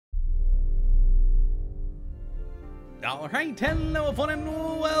Alright, hello everyone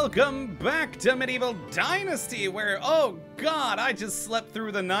and welcome back to Medieval Dynasty, where, oh god, I just slept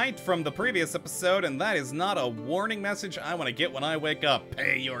through the night from the previous episode, and that is not a warning message I want to get when I wake up.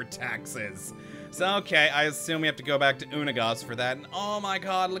 Pay your taxes. So, okay, I assume we have to go back to Unagos for that, and oh my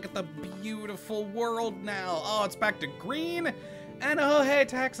god, look at the beautiful world now. Oh, it's back to green, and oh hey,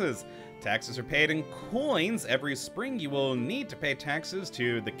 taxes. Taxes are paid in coins. Every spring you will need to pay taxes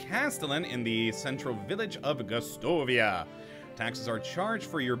to the castellan in the central village of Gustovia. Taxes are charged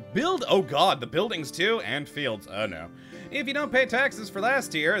for your oh god, the buildings too, and fields, oh no. If you don't pay taxes for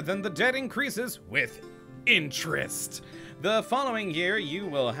last year, then the debt increases with interest. The following year, you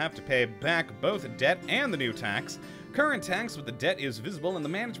will have to pay back both debt and the new tax. Current tax with the debt is visible in the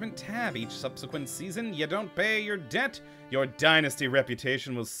management tab. Each subsequent season, you don't pay your debt, your dynasty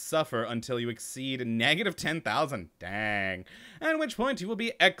reputation will suffer until you exceed negative 10,000. Dang. At which point you will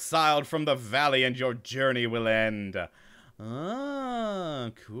be exiled from the valley and your journey will end. Ah,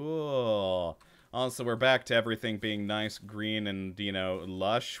 cool. Also, we're back to everything being nice, green, and, you know,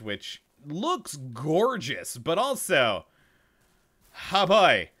 lush, which looks gorgeous, but also, ha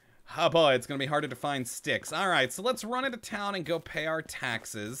boy. Oh boy, it's gonna be harder to find sticks. Alright, so let's run into town and go pay our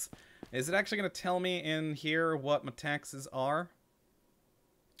taxes. Is it actually gonna tell me in here what my taxes are?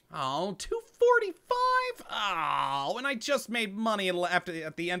 Oh, 245? Oh, and I just made money at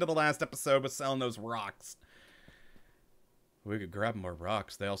the end of the last episode with selling those rocks. We could grab more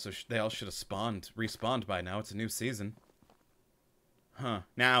rocks. They all should have respawned by now. It's a new season. Huh.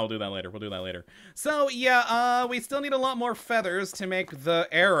 Nah, we'll do that later. So, yeah, we still need a lot more feathers to make the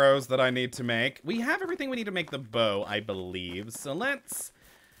arrows that I need to make. We have everything we need to make the bow, I believe. So let's,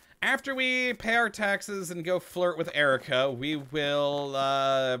 after we pay our taxes and go flirt with Erica, we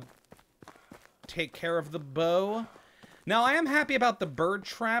will, take care of the bow. Now, I am happy about the bird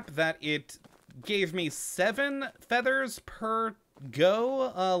trap that it gave me 7 feathers per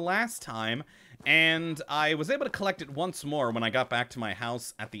go, last time. And I was able to collect it once more when I got back to my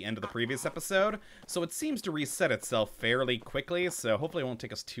house at the end of the previous episode. So it seems to reset itself fairly quickly, so hopefully it won't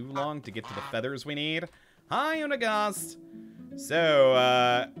take us too long to get to the feathers we need. Hi, Unagast!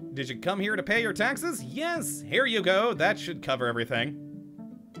 So, did you come here to pay your taxes? Yes, here you go. That should cover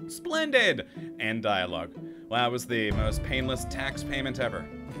everything. Splendid! End dialogue. Wow, it was the most painless tax payment ever.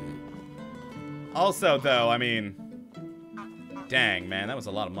 Also, though, I mean, dang, man, that was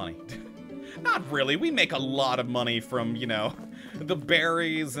a lot of money. Not really. We make a lot of money from, you know, the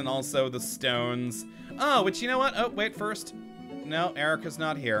berries and also the stones. Oh, which, you know what? Oh, wait, first. No, Erica's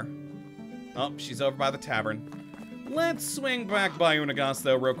not here. Oh, she's over by the tavern. Let's swing back by Unagos,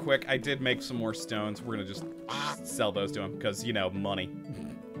 though, real quick. I did make some more stones. We're gonna just sell those to him, because, you know, money.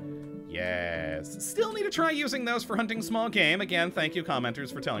 Yes. Still need to try using those for hunting small game. Again, thank you,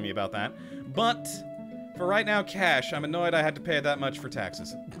 commenters, for telling me about that. But, for right now, cash. I'm annoyed I had to pay that much for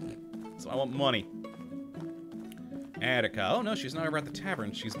taxes. So I want money. Attica. Oh, no, she's not over at the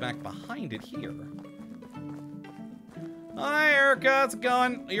tavern. She's back behind it here. Hi, Erica. How's it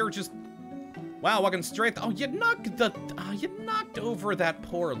going? You're just... Wow, walking straight... Oh, you knocked over that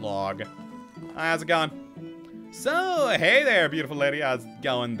poor log. Hi, how's it going? So, hey there, beautiful lady. How's it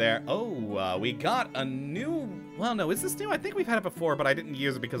going there? Oh, we got a new... Well, no, is this new? I think we've had it before, but I didn't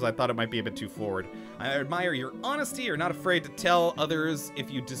use it because I thought it might be a bit too forward. I admire your honesty. You're not afraid to tell others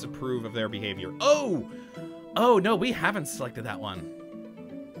if you disapprove of their behavior. Oh! Oh, no, we haven't selected that one.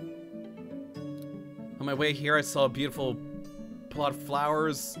 On my way here, I saw a beautiful plot of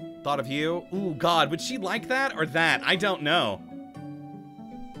flowers. Thought of you. Ooh, God, would she like that or that? I don't know.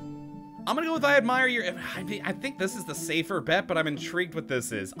 I'm gonna go with I admire your... I think this is the safer bet, but I'm intrigued what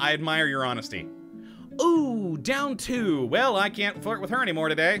this is. I admire your honesty. Ooh, down 2. Well, I can't flirt with her anymore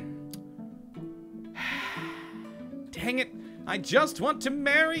today. Dang it. I just want to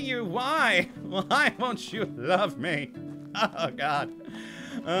marry you. Why? Why won't you love me? Oh, God.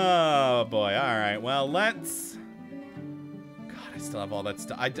 Oh, boy. All right. Well, let's... God, I still have all that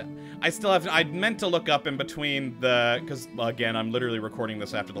stuff. I still have... I meant to look up in between the... Because, well, again, I'm literally recording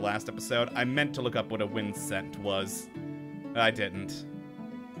this after the last episode. I meant to look up what a wind scent was. I didn't.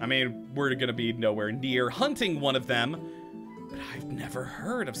 I mean, we're gonna be nowhere near hunting one of them, but I've never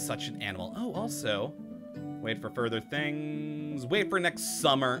heard of such an animal. Oh, also, wait for further things. Wait for next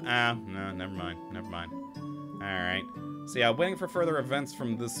summer. Ah, no, never mind. All right. So yeah, waiting for further events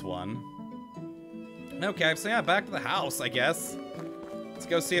from this one. Okay, so yeah, back to the house, I guess. Let's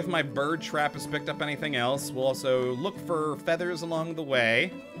go see if my bird trap has picked up anything else. We'll also look for feathers along the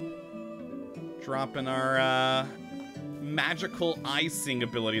way. Dropping our, magical icing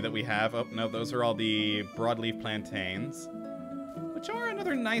ability that we have. Oh, no, those are all the broadleaf plantains, which are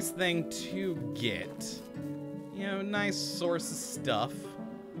another nice thing to get. you know, nice source of stuff.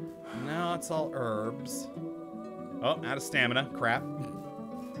 Now it's all herbs. Oh, out of stamina. Crap.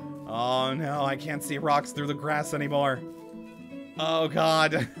 Oh no, I can't see rocks through the grass anymore. Oh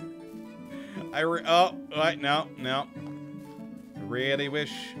god. Oh, wait, no. I really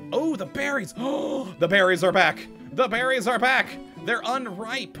wish. Oh, the berries. Oh, the berries are back. The berries are back. They're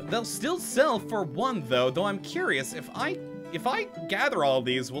unripe. They'll still sell for 1 though I'm curious if I gather all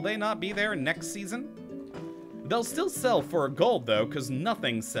these, will they not be there next season? They'll still sell for a gold though, because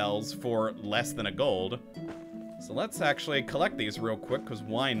nothing sells for less than a gold. So let's actually collect these real quick, because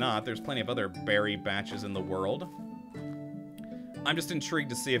why not? There's plenty of other berry batches in the world. I'm just intrigued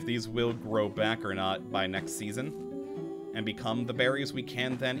to see if these will grow back or not by next season and become the berries we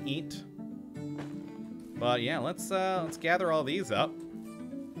can then eat. But yeah, let's gather all these up.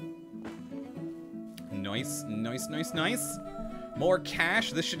 Nice. More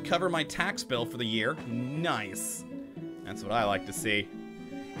cash. This should cover my tax bill for the year. Nice. That's what I like to see.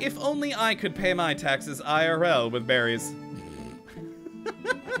 If only I could pay my taxes IRL with berries.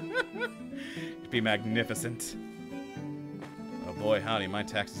 It'd be magnificent. Oh boy, howdy, my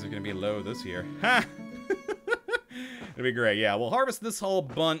taxes are gonna be low this year. Ha! It'd be great. Yeah, we'll harvest this whole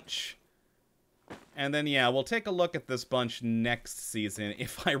bunch. And then, yeah, we'll take a look at this bunch next season,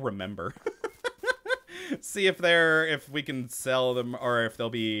 if I remember. See if we can sell them, or if they'll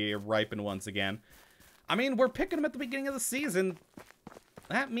be ripened once again. I mean, we're picking them at the beginning of the season.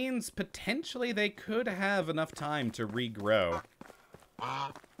 That means potentially they could have enough time to regrow.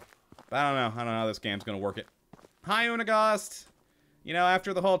 But I don't know how this game's gonna work it. Hi, Unagast! You know,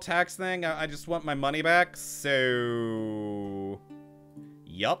 after the whole tax thing, I just want my money back, so...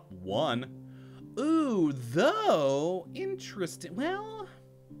 Yup, 1. Ooh, though, interesting. Well,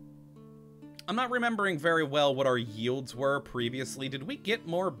 I'm not remembering very well what our yields were previously. Did we get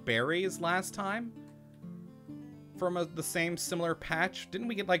more berries last time? From the same similar patch? Didn't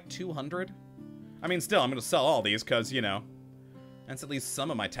we get like 200? I mean, still, I'm going to sell all these because, you know, that's at least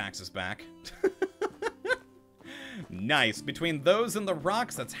some of my taxes back. Nice. Between those and the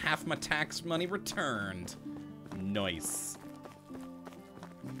rocks, that's half my tax money returned. Nice.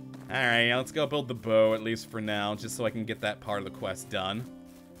 Alright, let's go build the bow, at least for now, just so I can get that part of the quest done.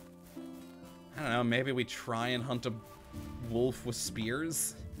 I don't know, maybe we try and hunt a wolf with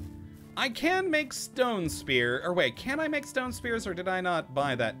spears? I can make stone spear, or wait, can I make stone spears, or did I not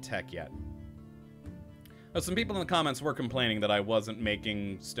buy that tech yet? Oh, some people in the comments were complaining that I wasn't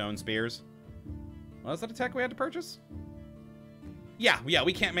making stone spears. Was that a tech we had to purchase? Yeah,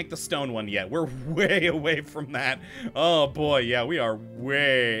 we can't make the stone one yet. We're way away from that. Oh boy, yeah, we are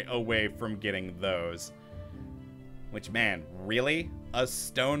way away from getting those. Which, man, really? A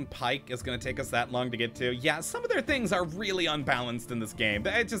stone pike is gonna take us that long to get to? Yeah, some of their things are really unbalanced in this game.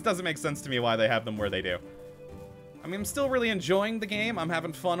 It just doesn't make sense to me why they have them where they do. I mean, I'm still really enjoying the game. I'm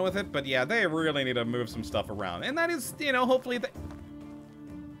having fun with it, but yeah, they really need to move some stuff around. And that is, you know, hopefully the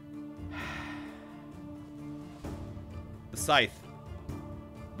scythe.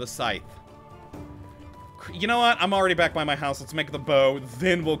 The scythe. You know what? I'm already back by my house. Let's make the bow,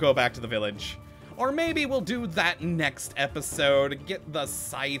 then we'll go back to the village. Or maybe we'll do that next episode. Get the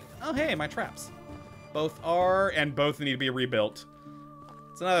scythe. Oh, hey, my traps. Both are, and both need to be rebuilt.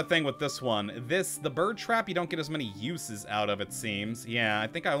 It's another thing with this one. The bird trap, you don't get as many uses out of, it seems. Yeah, I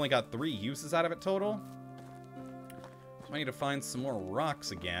think I only got 3 uses out of it total. So I need to find some more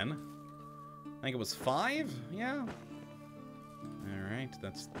rocks again. I think it was 5? Yeah. Alright,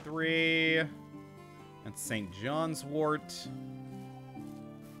 that's 3. That's St. John's wort.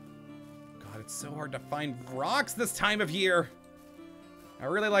 God, it's so hard to find rocks this time of year. I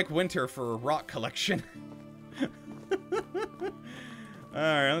really like winter for a rock collection.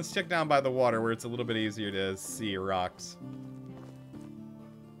 Alright, let's check down by the water where it's a little bit easier to see rocks.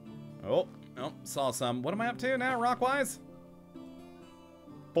 Oh, saw some. What am I up to now, rock-wise?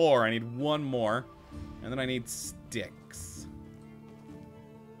 4. I need 1 more. And then I need sticks.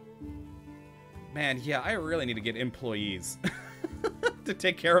 Man, yeah, I really need to get employees to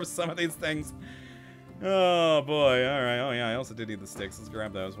take care of some of these things. Oh, boy. All right. Oh, yeah, I also did need the sticks. Let's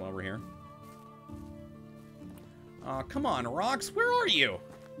grab those while we're here. Aw, come on, rocks. Where are you?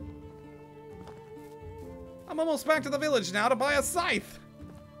 I'm almost back to the village now to buy a scythe.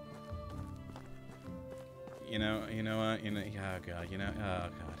 Oh, God, oh, God.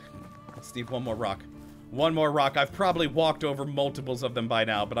 Let's need 1 more rock. 1 more rock. I've probably walked over multiples of them by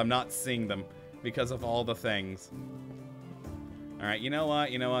now, but I'm not seeing them because of all the things. All right, you know what?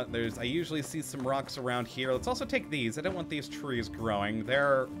 I usually see some rocks around here. Let's also take these. I don't want these trees growing.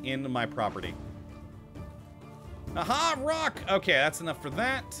 They're in my property. Aha, rock! Okay, that's enough for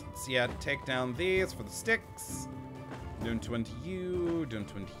that. Let's, yeah, take down these for the sticks. Doing 20 you, doing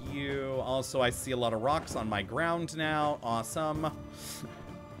 20 you. Also, I see a lot of rocks on my ground now. Awesome.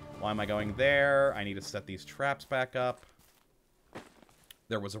 Why am I going there? I need to set these traps back up.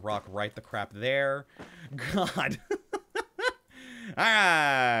 There was a rock right the crap there. God.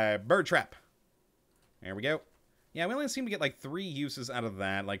 Alright, bird trap. There we go. Yeah, we only seem to get like 3 uses out of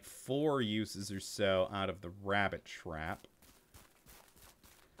that, like 4 uses or so out of the rabbit trap.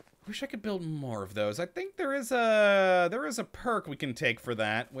 Wish I could build more of those. I think there is a perk we can take for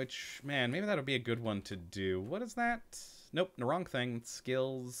that, which, man, maybe that would be a good one to do. What is that? Nope, the wrong thing.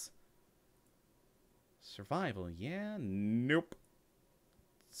 Skills. Survival, yeah? Nope.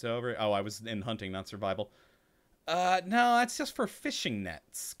 So over. Oh, I was in hunting, not survival. No, that's just for fishing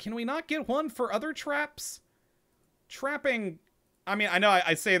nets. Can we not get one for other traps? Trapping, I mean, I know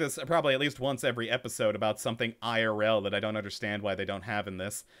I say this probably at least once every episode about something IRL that I don't understand why they don't have in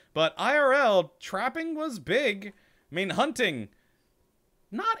this. But IRL, trapping was big. I mean, hunting.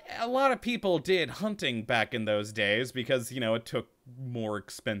 Not a lot of people did hunting back in those days because, you know, it took more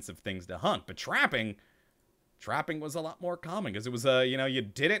expensive things to hunt. But trapping was a lot more common because it was, you know, you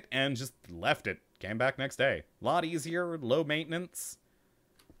did it and just left it. Came back next day. A lot easier, low maintenance.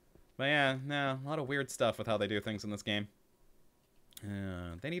 But yeah, no, a lot of weird stuff with how they do things in this game.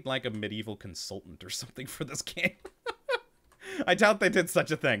 They need like a medieval consultant or something for this game. I doubt they did such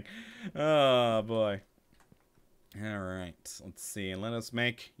a thing. Oh, boy. Alright, let's see. Let us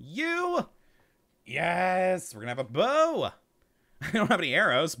make you. Yes, we're gonna have a bow. I don't have any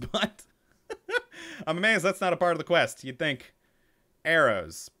arrows, but I'm amazed that's not a part of the quest. You'd think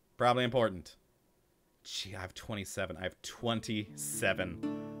arrows, probably important. Gee, I have 27. I have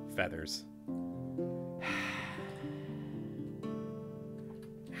 27 feathers.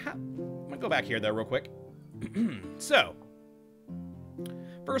 I'm gonna go back here, though, real quick. So,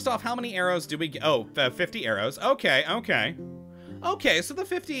 first off, how many arrows do we get? Oh, 50 arrows. Okay, okay. Okay, so the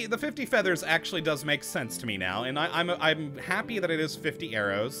 50 feathers actually does make sense to me now, and I'm happy that it is 50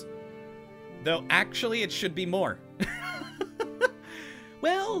 arrows. Though, actually, it should be more.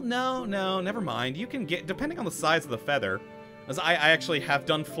 Well, no, never mind. You can get, depending on the size of the feather, as I actually have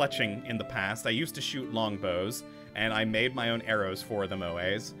done fletching in the past. I used to shoot longbows, and I made my own arrows for them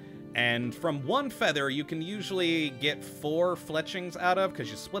always. And from one feather, you can usually get 4 fletchings out of,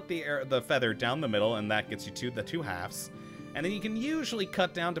 because you split the feather down the middle, and that gets you the 2 halves. And then you can usually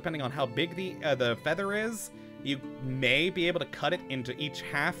cut down, depending on how big the feather is. You may be able to cut it into each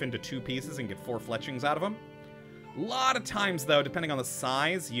half into 2 pieces and get 4 fletchings out of them. A lot of times, though, depending on the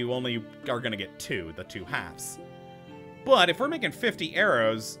size, you only are going to get 2, the 2 halves. But if we're making 50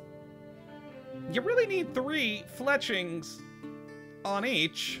 arrows, you really need 3 fletchings on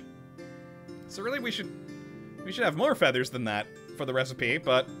each. So really, we should have more feathers than that for the recipe,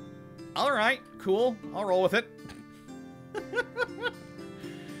 but alright, cool, I'll roll with it.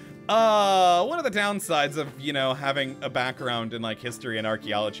 One of the downsides of, you know, having a background in, like, history and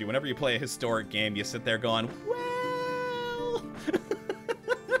archaeology, whenever you play a historic game, you sit there going, well...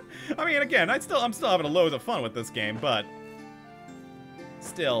 I mean, again, I'm still having a load of fun with this game, but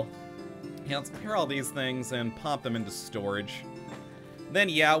still. Yeah, let's clear all these things and pop them into storage. Then,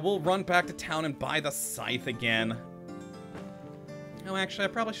 yeah, we'll run back to town and buy the scythe again. Oh, actually, I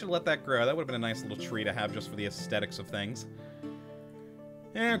probably should have let that grow. That would have been a nice little tree to have just for the aesthetics of things.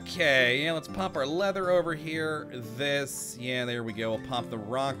 Okay, yeah, let's pop our leather over here. This, yeah, there we go. We'll pop the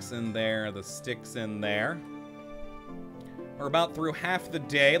rocks in there, the sticks in there. We're about through half the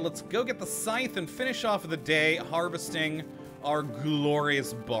day. Let's go get the scythe and finish off the day harvesting our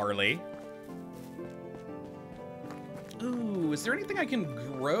glorious barley. Ooh, is there anything I can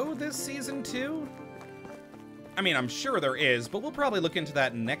grow this season too? I mean, I'm sure there is, but we'll probably look into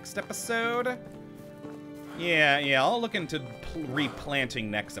that next episode. Yeah, I'll look into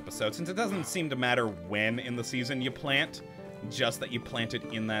replanting next episode, since it doesn't seem to matter when in the season you plant, just that you plant it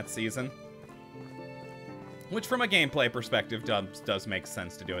in that season. Which, from a gameplay perspective, does make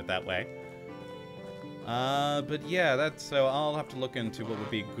sense to do it that way. But yeah, so I'll have to look into what would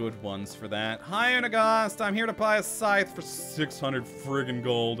be good ones for that. Hi, Unagast! I'm here to buy a scythe for 600 friggin'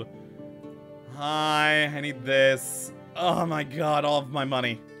 gold. Hi, I need this. Oh my god, all of my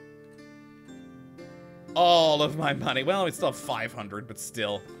money. All of my money. Well, we still have 500, but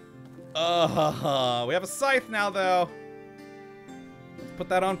still. We have a scythe now, though. Let's put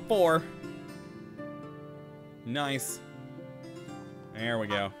that on 4. Nice. There we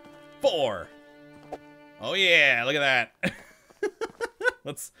go. 4. Oh yeah, look at that.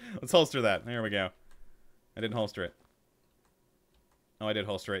 let's holster that. There we go. I didn't holster it. Oh, I did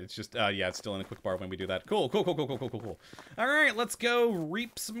holster it. It's just, yeah, it's still in the quick bar when we do that. Cool, cool, cool, cool, cool, cool, cool, cool. All right, let's go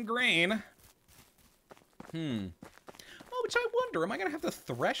reap some grain. Oh, which I wonder, am I gonna have to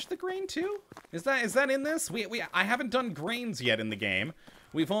thresh the grain too? Is that in this? I haven't done grains yet in the game.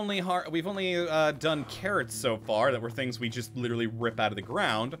 We've only done carrots so far that were things we just literally rip out of the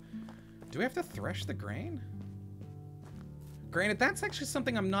ground. Do we have to thresh the grain? Granted, that's actually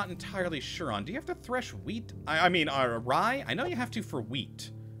something I'm not entirely sure on. Do you have to thresh wheat? I mean, rye? I know you have to for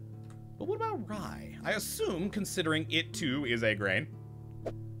wheat. But what about rye? I assume, considering it too is a grain.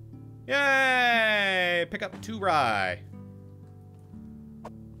 Yay! Pick up 2 rye.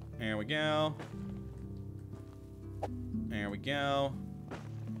 There we go. There we go.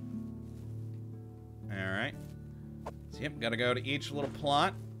 Alright. So, yep, gotta go to each little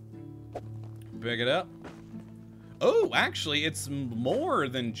plot. Pick it up. Oh, actually, it's more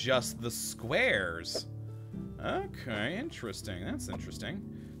than just the squares. Okay, interesting. That's interesting.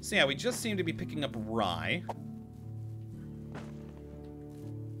 So, yeah, we just seem to be picking up rye.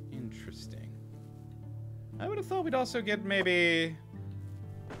 Interesting. I would have thought we'd also get maybe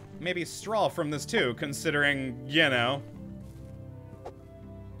straw from this too, considering, you know,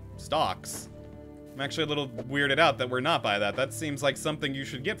 stalks. I'm actually a little weirded out that we're not by that. That seems like something you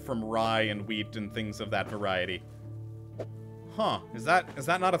should get from rye and wheat and things of that variety. Huh, is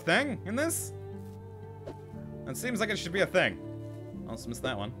that not a thing in this? It seems like it should be a thing. Also missed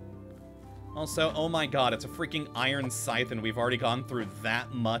that one. Also, oh my god, it's a freaking iron scythe and we've already gone through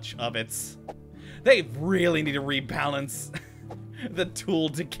that much of its... They really need to rebalance the tool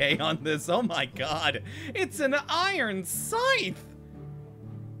decay on this. Oh my god. It's an iron scythe!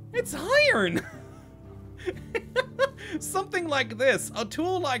 It's iron! Something like this, a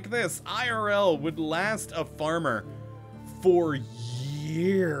tool like this, IRL, would last a farmer for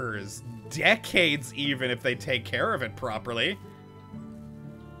years, decades even, if they take care of it properly.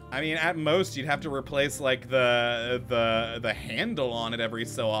 I mean, at most, you'd have to replace, like, the handle on it every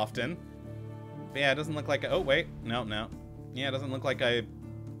so often. But yeah, it doesn't look like... Oh, wait. No. Yeah, it doesn't look like I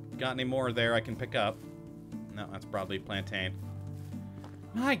got any more there I can pick up. No, that's probably plantain.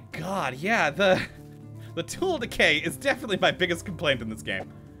 My god, yeah, the tool decay is definitely my biggest complaint in this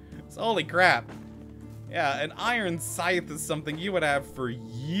game. So, holy crap. Yeah, an iron scythe is something you would have for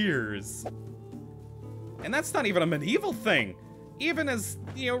years. And that's not even a medieval thing. Even as,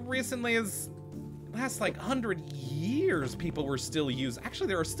 you know, recently as last, like, 100 years, people were still using... Actually,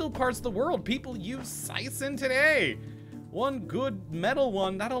 there are still parts of the world people use scythes in today. One good metal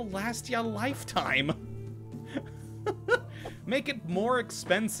one, that'll last you a lifetime. Make it more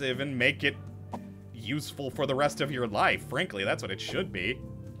expensive and make it useful for the rest of your life. Frankly, that's what it should be.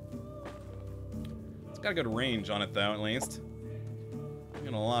 It's got a good range on it, though, at least.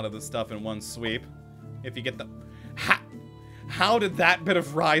 Get a lot of this stuff in one sweep. If you get the... How did that bit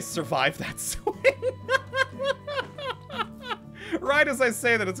of rye survive that swing? Right as I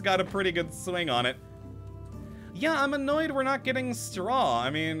say that, it's got a pretty good swing on it. Yeah, I'm annoyed we're not getting straw.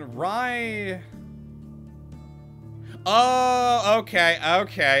 I mean, rye... Oh,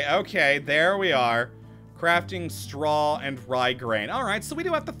 okay. There we are. Crafting straw and rye grain. Alright, so we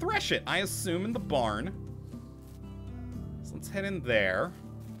do have to thresh it, I assume, in the barn. So let's head in there.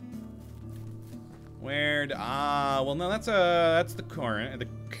 Where'd... well, no, that's the corn.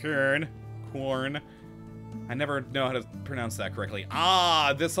 Corn. I never know how to pronounce that correctly.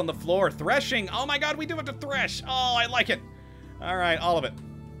 This on the floor. Threshing. Oh my god, we do have to thresh. Oh, I like it. Alright, all of it.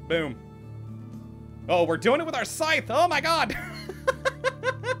 Boom. Oh, we're doing it with our scythe. Oh my god.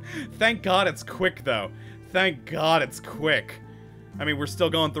 Thank god it's quick, though. Thank god it's quick. I mean, we're still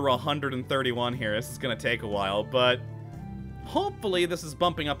going through 131 here. This is gonna take a while, but... hopefully this is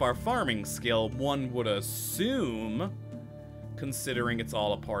bumping up our farming skill, one would assume, considering it's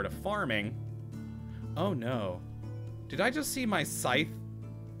all a part of farming. Oh no. Did I just see my scythe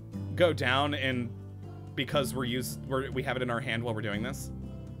go down and because we have it in our hand while we're doing this?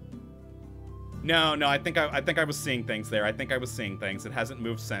 No, I think I was seeing things there. I think I was seeing things. It hasn't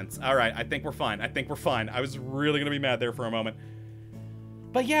moved since. Alright, I think we're fine. I was really gonna be mad there for a moment.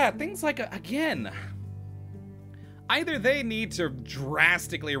 But yeah, things like, again... either they need to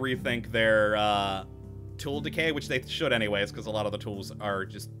drastically rethink their tool decay, which they should anyways, because a lot of the tools are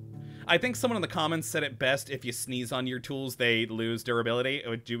just... I think someone in the comments said it best, if you sneeze on your tools, they lose durability,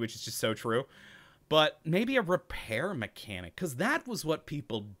 which is just so true. But maybe a repair mechanic, because that was what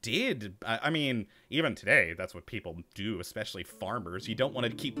people did. I mean, even today, that's what people do, especially farmers. You don't want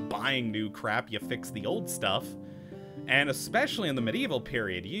to keep buying new crap, you fix the old stuff. And especially in the medieval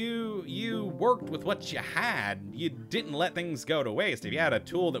period, you worked with what you had. You didn't let things go to waste. If you had a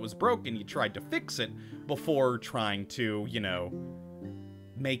tool that was broken, you tried to fix it before trying to, you know,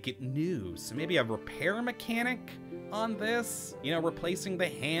 make it new. So maybe a repair mechanic on this, you know, replacing the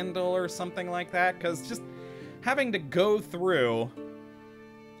handle or something like that, because just having to go through,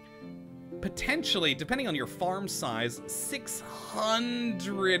 potentially, depending on your farm size,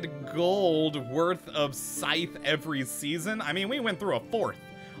 600 gold worth of scythe every season. I mean, we went through a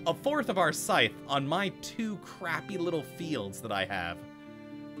fourth of our scythe on my 2 crappy little fields that I have.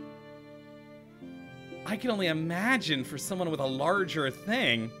 I can only imagine for someone with a larger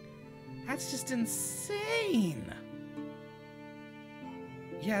thing, that's just insane.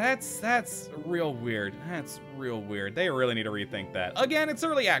 Yeah, that's real weird. That's real weird. They really need to rethink that. Again, it's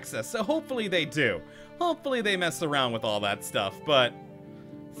early access, so hopefully they do. Hopefully they mess around with all that stuff, but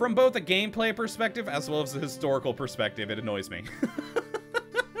from both a gameplay perspective as well as a historical perspective, it annoys me.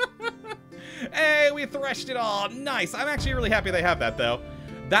 Hey, we threshed it all. Nice. I'm actually really happy they have that, though.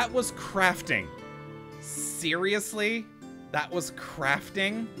 That was crafting. Seriously? That was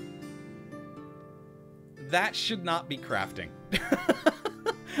crafting? That should not be crafting.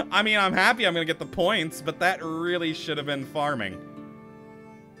 I mean, I'm happy I'm gonna get the points, but that really should have been farming.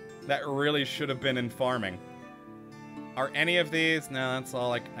 That really should have been in farming. Are any of these? No, that's all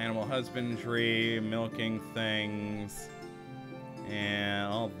like animal husbandry, milking things,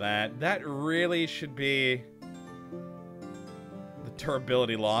 and all that. That really should be the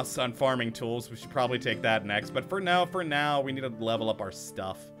durability loss on farming tools. We should probably take that next. But for now, we need to level up our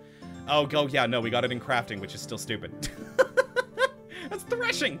stuff. Oh, yeah, no, we got it in crafting, which is still stupid. That's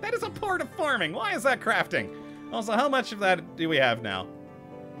threshing. That is a part of farming. Why is that crafting? Also, how much of that do we have now?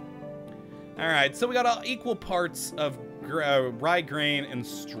 All right, so we got all equal parts of rye grain and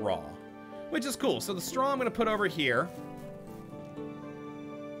straw, which is cool. So the straw I'm going to put over here.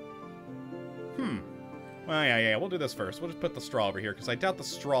 Well, yeah, we'll do this first. We'll just put the straw over here, because I doubt the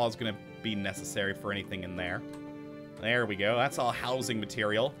straw is going to be necessary for anything in there. There we go. That's all housing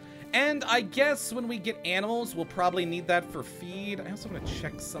material. And I guess when we get animals, we'll probably need that for feed. I also want to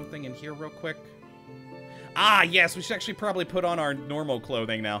check something in here real quick. Ah, yes, we should actually probably put on our normal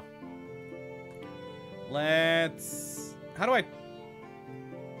clothing now. Let's... How do I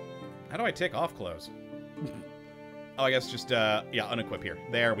take off clothes? Oh, I guess just, yeah, unequip here.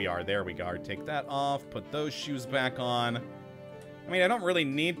 There we are, there we go. Take that off, put those shoes back on. I mean, I don't really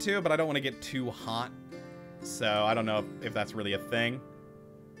need to, but I don't want to get too hot. So, I don't know if that's really a thing.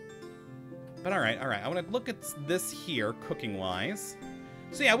 But alright. I want to look at this here, cooking-wise.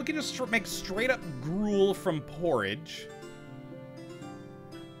 So yeah, we can just make straight-up gruel from porridge.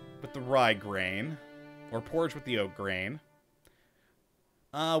 With the rye grain. Or porridge with the oat grain.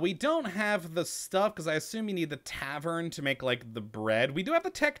 We don't have the stuff, because I assume you need the tavern to make, like, the bread. We do have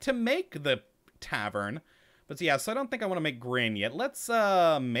the tech to make the tavern. But yeah, so I don't think I want to make grain yet. Let's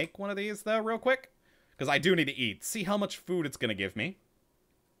make one of these, though, real quick. Because I do need to eat. See how much food it's going to give me.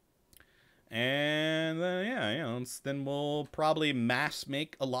 And, yeah, you know, then we'll probably mass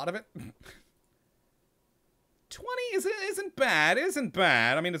make a lot of it. 20 isn't bad.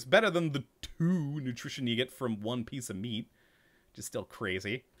 I mean, it's better than the 2 nutrition you get from 1 piece of meat. Which is still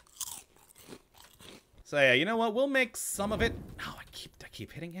crazy. So, yeah, you know what? We'll make some of it. Oh, I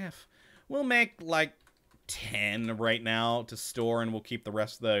keep hitting F. We'll make, like, 10 right now to store, and we'll keep the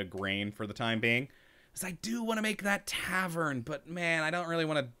rest of the grain for the time being. Because I do want to make that tavern, but man, I don't really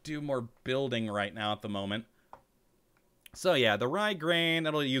want to do more building right now at the moment. So yeah, the rye grain,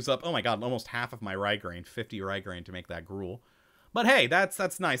 that'll use up, oh my god, almost half of my rye grain, 50 rye grain to make that gruel. But hey,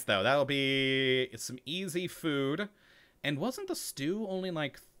 that's nice though. That'll be some easy food. And wasn't the stew only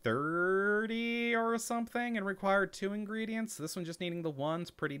like 30 or something and required 2 ingredients? This one just needing the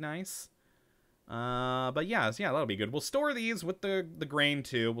 1's pretty nice. But yeah, that'll be good. We'll store these with the grain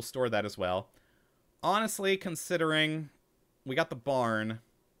too. We'll store that as well. Honestly, considering we got the barn,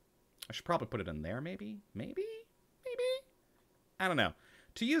 I should probably put it in there, maybe? Maybe? I don't know.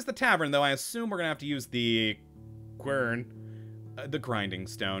 To use the tavern, though, I assume we're going to have to use the quern, the grinding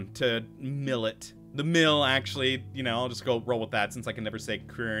stone, to mill it. The mill, actually, you know, I'll just go roll with that since I can never say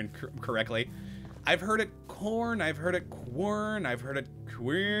quern correctly. I've heard it corn, I've heard it quern, I've heard it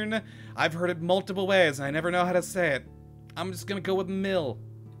quern. I've heard it multiple ways, and I never know how to say it. I'm just going to go with mill.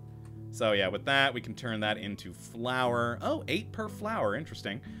 So yeah, with that, we can turn that into flour. Oh, 8 per flour,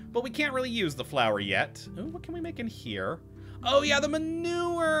 interesting. But we can't really use the flour yet. Oh, what can we make in here? Oh yeah, the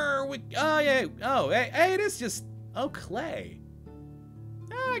manure! Oh yeah, oh, hey, it is just, oh, clay.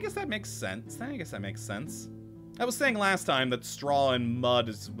 Oh, I guess that makes sense. I was saying last time that straw and mud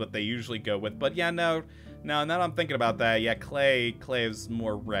is what they usually go with, but yeah, no, now that I'm thinking about that, yeah, clay is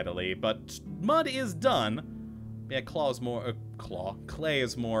more readily, but mud is done. Yeah, clay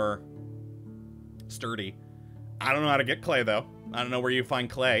is more sturdy. I don't know how to get clay, though. I don't know where you find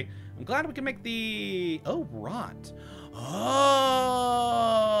clay. I'm glad we can make the... Oh, rot. Oh,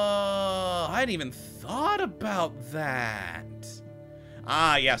 I hadn't even thought about that.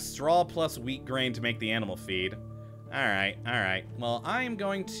 Ah, yes, straw plus wheat grain to make the animal feed. All right, all right. Well, I am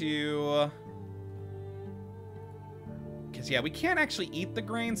going to... Because, yeah, we can't actually eat the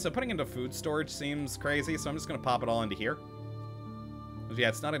grain, so putting it into food storage seems crazy, so I'm just going to pop it all into here. Because, yeah,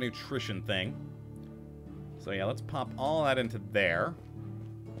 it's not a nutrition thing. So, yeah, let's pop all that into there.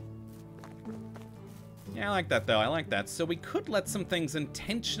 Yeah, I like that, though. I like that. So we could let some things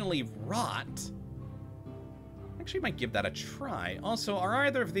intentionally rot. Actually, might give that a try. Also, are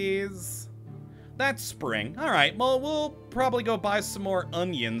either of these... That's spring. All right, well, we'll probably go buy some more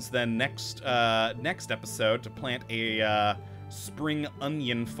onions then next episode to plant a spring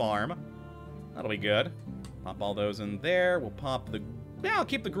onion farm. That'll be good. Pop all those in there. We'll pop the... Yeah, I'll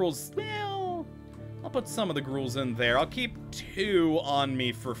keep the gruels... Well, I'll put some of the gruels in there. I'll keep 2 on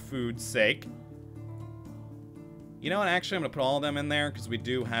me for food's sake. You know what? Actually, I'm going to put all of them in there because we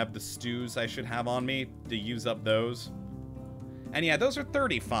do have the stews I should have on me to use up those. And yeah, those are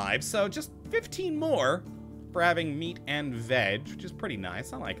 35, so just 15 more for having meat and veg, which is pretty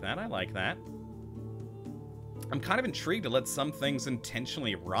nice. I like that. I like that. I'm kind of intrigued to let some things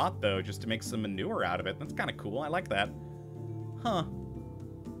intentionally rot, though, just to make some manure out of it. That's kind of cool. I like that. Huh.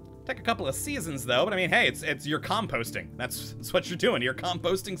 Take a couple of seasons, though, but I mean, hey, it's your composting. That's what you're doing. You're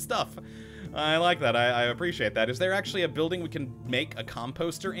composting stuff. I like that. I appreciate that. Is there actually a building we can make a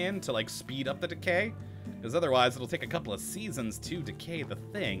composter in to, like, speed up the decay? Because otherwise, it'll take a couple of seasons to decay the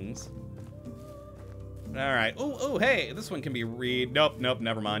things. Alright. Oh, hey, this one can be Nope,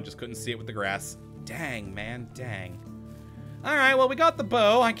 never mind. Just couldn't see it with the grass. Dang, man, dang. Alright, well, we got the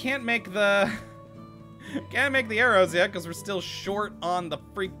bow. I can't make the... can't make the arrows yet, because we're still short on the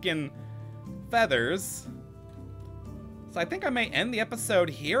freaking feathers. So I think I may end the episode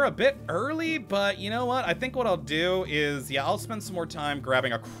here a bit early, but you know what? I think what I'll do is, yeah, I'll spend some more time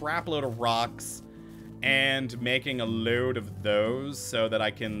grabbing a crap load of rocks and making a load of those so that I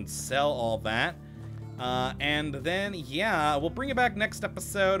can sell all that. And then, yeah, we'll bring it back next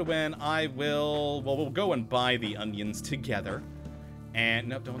episode when we'll go and buy the onions together. And,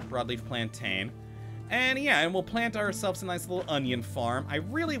 nope, don't want the broadleaf plantain. And yeah, and we'll plant ourselves a nice little onion farm. I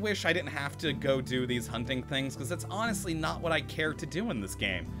really wish I didn't have to go do these hunting things, because that's honestly not what I care to do in this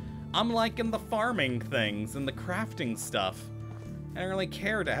game. I'm liking the farming things and the crafting stuff. I don't really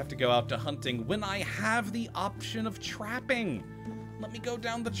care to have to go out to hunting when I have the option of trapping. Let me go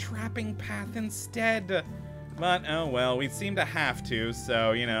down the trapping path instead. But, oh well, we seem to have to,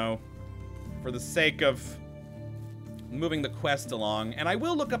 so, you know, for the sake of moving the quest along. And I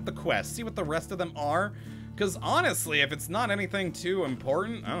will look up the quest, see what the rest of them are. Because honestly, if it's not anything too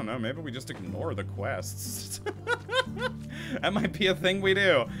important, I don't know, maybe we just ignore the quests. That might be a thing we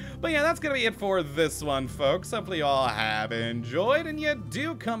do. But yeah, that's going to be it for this one, folks. Hopefully you all have enjoyed, and you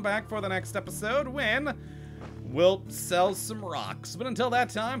do come back for the next episode when we'll sell some rocks. But until that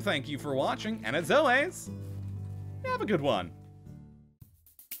time, thank you for watching, and as always, have a good one.